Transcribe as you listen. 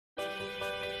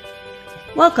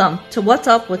Welcome to What's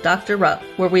Up with Dr. Rupp,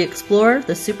 where we explore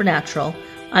the supernatural.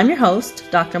 I'm your host,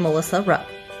 Dr. Melissa Rupp.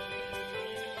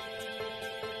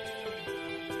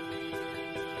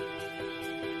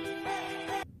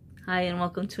 Hi, and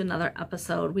welcome to another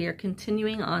episode. We are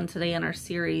continuing on today in our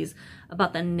series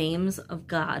about the names of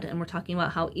God, and we're talking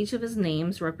about how each of his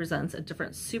names represents a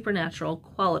different supernatural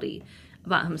quality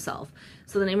about himself.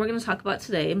 So the name we're going to talk about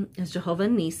today is Jehovah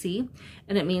Nissi,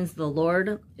 and it means the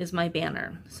Lord is my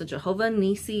banner. So Jehovah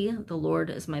Nissi, the Lord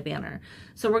is my banner.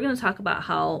 So we're going to talk about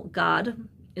how God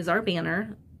is our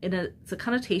banner, and it's a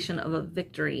connotation of a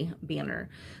victory banner.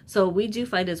 So we do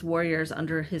fight as warriors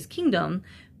under his kingdom,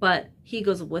 but he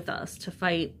goes with us to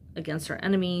fight against our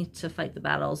enemy, to fight the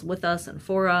battles with us and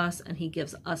for us, and he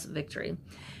gives us victory.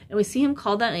 And we see him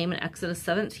called that name in Exodus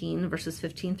 17, verses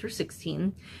 15 through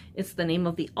 16. It's the name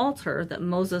of the altar that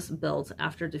Moses built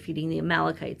after defeating the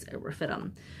Amalekites at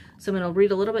Rephidim. So I'm going to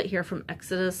read a little bit here from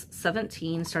Exodus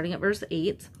 17, starting at verse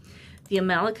 8. The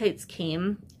Amalekites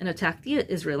came and attacked the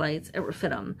Israelites at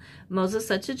Rephidim. Moses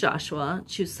said to Joshua,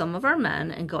 "Choose some of our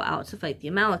men and go out to fight the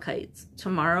Amalekites.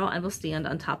 Tomorrow I will stand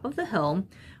on top of the hill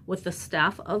with the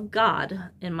staff of God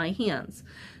in my hands."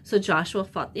 So Joshua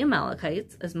fought the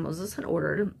Amalekites as Moses had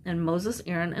ordered, and Moses,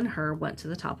 Aaron, and Hur went to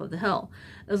the top of the hill.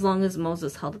 As long as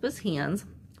Moses held up his hands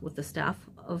with the staff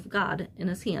of God in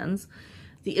his hands,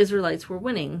 the Israelites were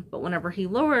winning, but whenever he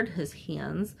lowered his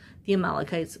hands, the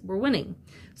Amalekites were winning.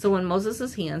 So when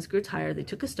Moses' hands grew tired, they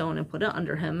took a stone and put it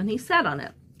under him, and he sat on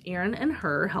it. Aaron and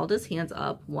Hur held his hands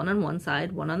up, one on one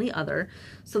side, one on the other,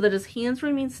 so that his hands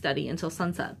remained steady until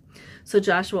sunset. So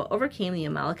Joshua overcame the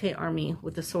Amalekite army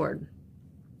with the sword.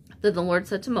 Then the Lord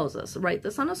said to Moses, "Write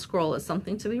this on a scroll as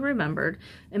something to be remembered,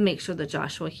 and make sure that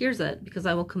Joshua hears it, because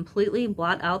I will completely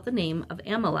blot out the name of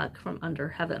Amalek from under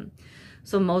heaven."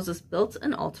 So Moses built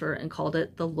an altar and called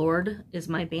it, "The Lord is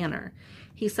my banner."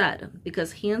 He said,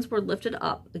 "Because hands were lifted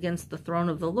up against the throne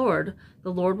of the Lord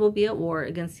will be at war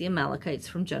against the Amalekites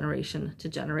from generation to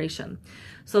generation."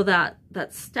 So that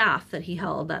staff that he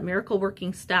held, that miracle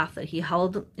working staff that he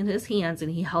held in his hands,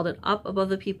 and he held it up above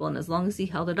the people, and as long as he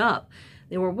held it up,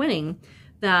 they were winning.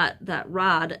 That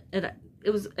rod,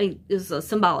 it was a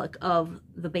symbolic of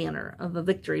the banner, of a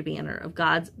victory banner, of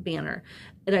God's banner.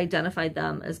 It identified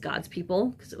them as God's people,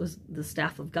 because it was the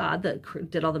staff of God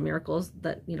that did all the miracles,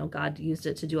 that, God used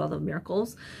it to do all the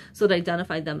miracles. So it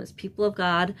identified them as people of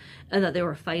God, and that they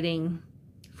were fighting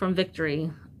from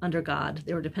victory under God.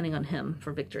 They were depending on him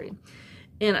for victory.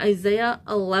 In Isaiah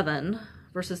 11,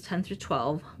 verses 10 through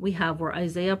 12, we have where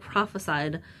Isaiah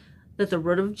prophesied that the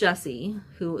root of Jesse,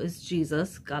 who is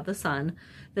Jesus, God the Son,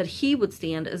 that he would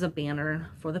stand as a banner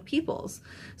for the peoples.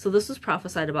 So this was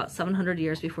prophesied about 700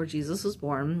 years before Jesus was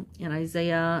born. And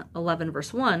Isaiah 11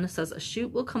 verse 1 says, "A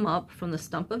shoot will come up from the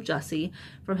stump of Jesse.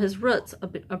 From his roots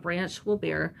a branch will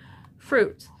bear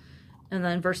fruit." And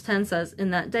then verse 10 says, "In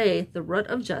that day the root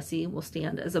of Jesse will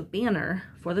stand as a banner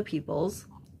for the peoples."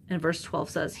 And verse 12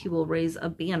 says, "He will raise a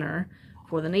banner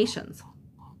for the nations."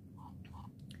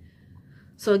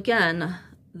 So again,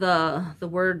 the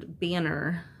word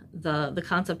banner, the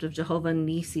concept of Jehovah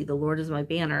Nissi, the Lord is my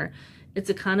banner, it's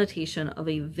a connotation of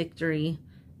a victory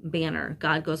banner.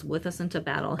 God goes with us into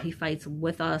battle. He fights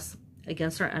with us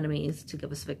against our enemies to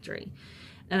give us victory.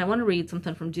 And I want to read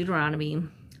something from Deuteronomy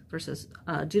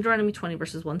 20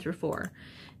 verses 1 through 4.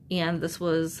 And this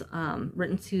was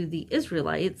written to the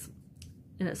Israelites.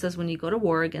 And it says, "When you go to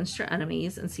war against your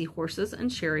enemies and see horses and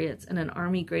chariots and an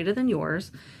army greater than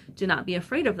yours, do not be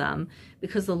afraid of them,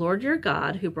 because the Lord your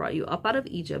God, who brought you up out of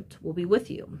Egypt, will be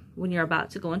with you. When you're about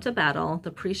to go into battle,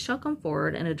 the priest shall come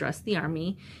forward and address the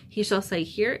army. He shall say,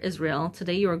 'Hear, Israel,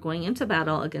 today you are going into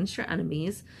battle against your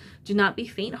enemies. Do not be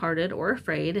faint-hearted or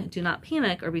afraid. Do not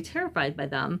panic or be terrified by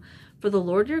them. For the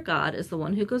Lord your God is the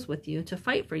one who goes with you to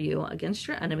fight for you against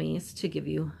your enemies to give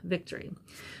you victory.'"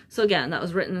 So again, that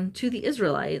was written to the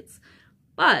Israelites.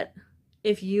 But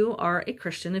if you are a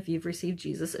Christian, if you've received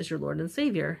Jesus as your Lord and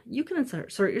Savior, you can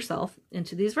insert yourself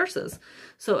into these verses.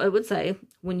 So it would say,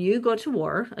 when you go to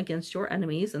war against your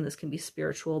enemies, and this can be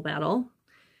spiritual battle,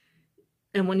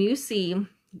 and when you see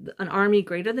an army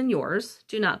greater than yours,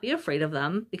 do not be afraid of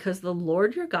them, because the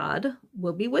Lord your God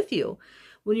will be with you.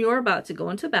 When you are about to go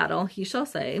into battle, he shall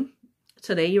say,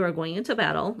 "Today you are going into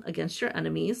battle against your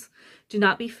enemies. Do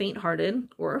not be faint-hearted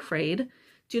or afraid.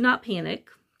 Do not panic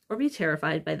or be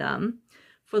terrified by them.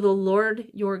 For the Lord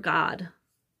your God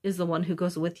is the one who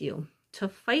goes with you to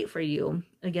fight for you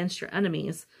against your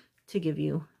enemies to give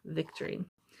you victory."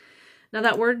 Now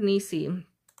that word Nissi,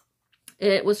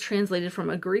 it was translated from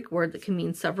a Greek word that can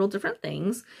mean several different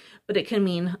things, but it can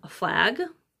mean a flag,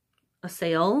 a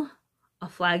sail, a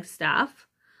flagstaff,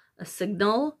 a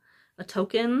signal, a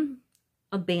token,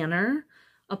 a banner,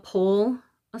 a pole,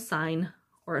 a sign,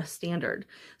 or a standard.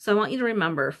 So I want you to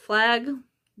remember flag,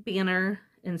 banner,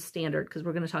 and standard, because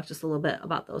we're going to talk just a little bit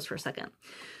about those for a second.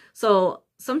 So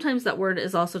sometimes that word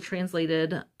is also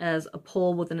translated as a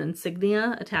pole with an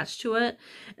insignia attached to it.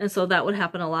 And so that would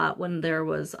happen a lot when there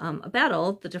was a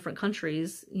battle. The different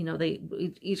countries, you know,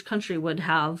 each country would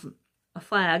have a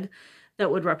flag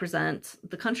that would represent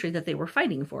the country that they were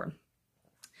fighting for.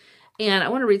 And I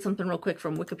want to read something real quick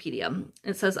from Wikipedia.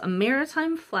 It says, a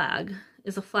maritime flag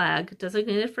is a flag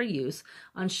designated for use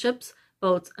on ships,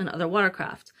 boats, and other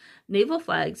watercraft. Naval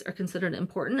flags are considered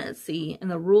important at sea, and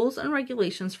the rules and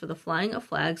regulations for the flying of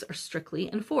flags are strictly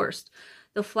enforced.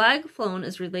 The flag flown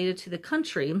is related to the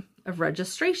country of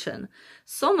registration,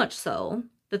 so much so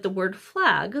that the word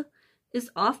flag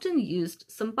is often used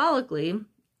symbolically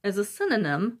as a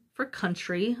synonym for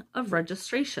country of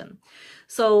registration.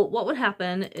 So what would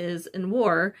happen is in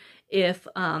war, if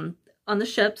on the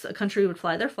ships, a country would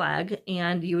fly their flag,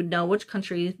 and you would know which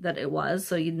country that it was.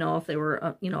 So you'd know if they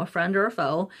were, a friend or a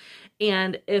foe.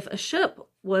 And if a ship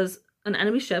was an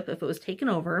enemy ship, if it was taken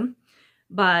over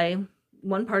by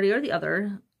one party or the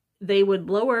other, they would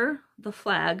lower the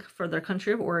flag for their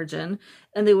country of origin,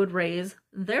 and they would raise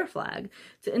their flag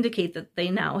to indicate that they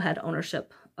now had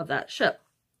ownership of that ship.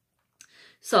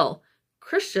 So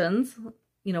Christians,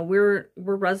 we're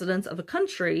residents of a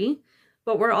country,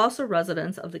 but we're also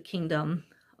residents of the kingdom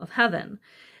of heaven.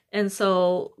 And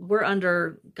so we're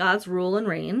under God's rule and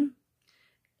reign.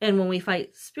 And when we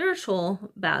fight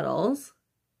spiritual battles,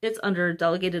 it's under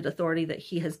delegated authority that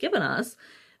he has given us,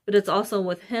 but it's also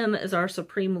with him as our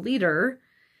supreme leader.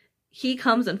 He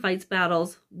comes and fights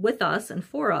battles with us and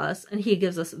for us, and he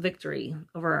gives us victory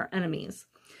over our enemies.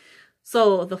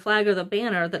 So the flag or the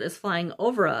banner that is flying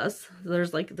over us,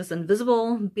 there's like this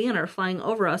invisible banner flying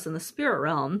over us in the spirit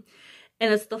realm.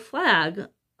 And it's the flag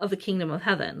of the kingdom of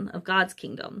heaven, of God's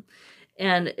kingdom.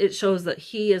 And it shows that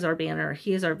he is our banner,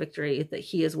 he is our victory, that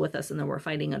he is with us, and that we're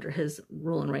fighting under his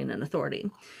rule and reign and authority.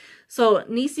 So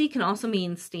Nissi can also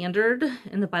mean standard,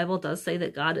 and the Bible does say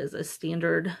that God is a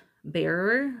standard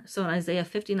bearer. So in Isaiah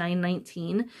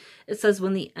 59:19, it says,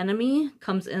 when the enemy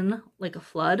comes in like a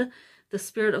flood, the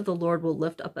Spirit of the Lord will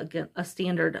lift up a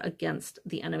standard against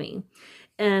the enemy.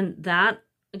 And that,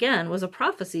 again, was a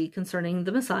prophecy concerning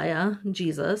the Messiah,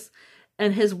 Jesus,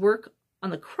 and his work on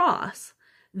the cross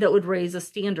that would raise a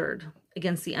standard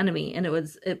against the enemy. And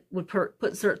it would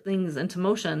put certain things into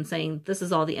motion, saying this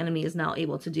is all the enemy is now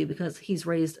able to do because he's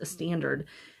raised a standard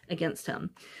against him.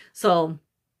 So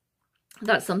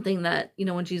that's something that,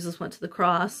 when Jesus went to the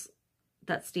cross,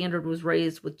 that standard was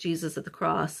raised with Jesus at the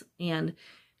cross and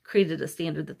created a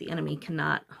standard that the enemy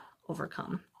cannot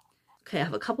overcome. Okay, I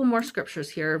have a couple more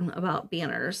scriptures here about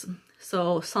banners.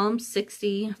 So Psalm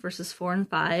 60 verses 4 and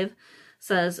 5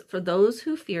 says, for those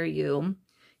who fear you,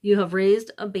 you have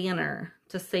raised a banner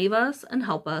to save us and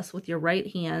help us with your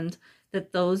right hand,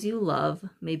 that those you love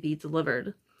may be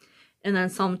delivered. And then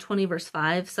Psalm 20 verse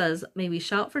 5 says, may we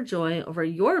shout for joy over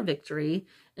your victory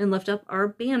and lift up our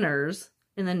banners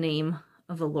in the name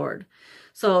of the Lord.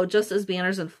 So just as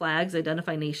banners and flags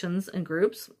identify nations and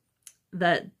groups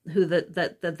that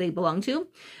they belong to,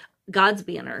 God's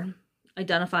banner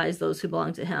identifies those who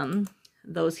belong to him,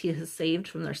 those he has saved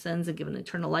from their sins and given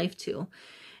eternal life to.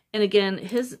 And again,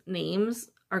 his names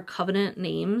are covenant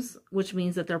names, which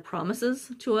means that they're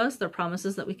promises to us. They're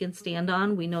promises that we can stand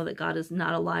on. We know that God is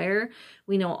not a liar.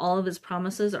 We know all of his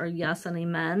promises are yes and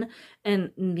amen.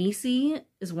 And Nissi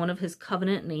is one of his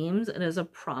covenant names. It is a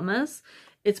promise.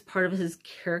 It's part of his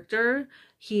character.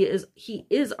 He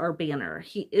is our banner.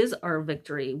 He is our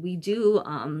victory. We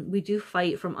do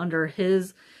fight from under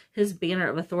his banner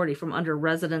of authority, from under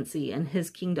residency in his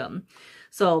kingdom.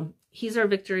 So he's our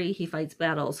victory. He fights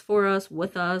battles for us,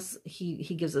 with us. He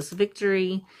gives us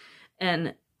victory.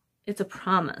 And it's a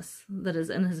promise that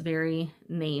is in his very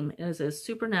name. It is a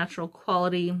supernatural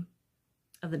quality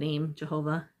of the name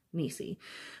Jehovah Nissi.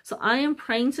 So I am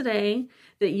praying today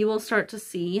that you will start to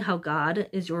see how God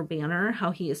is your banner,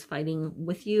 how he is fighting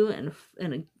with you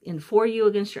and for you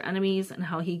against your enemies, and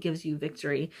how he gives you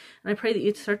victory. And I pray that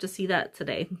you start to see that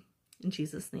today. In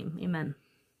Jesus' name, amen.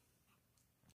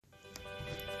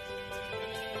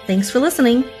 Thanks for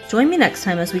listening. Join me next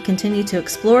time as we continue to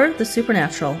explore the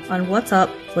supernatural on What's Up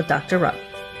with Dr. Rupp.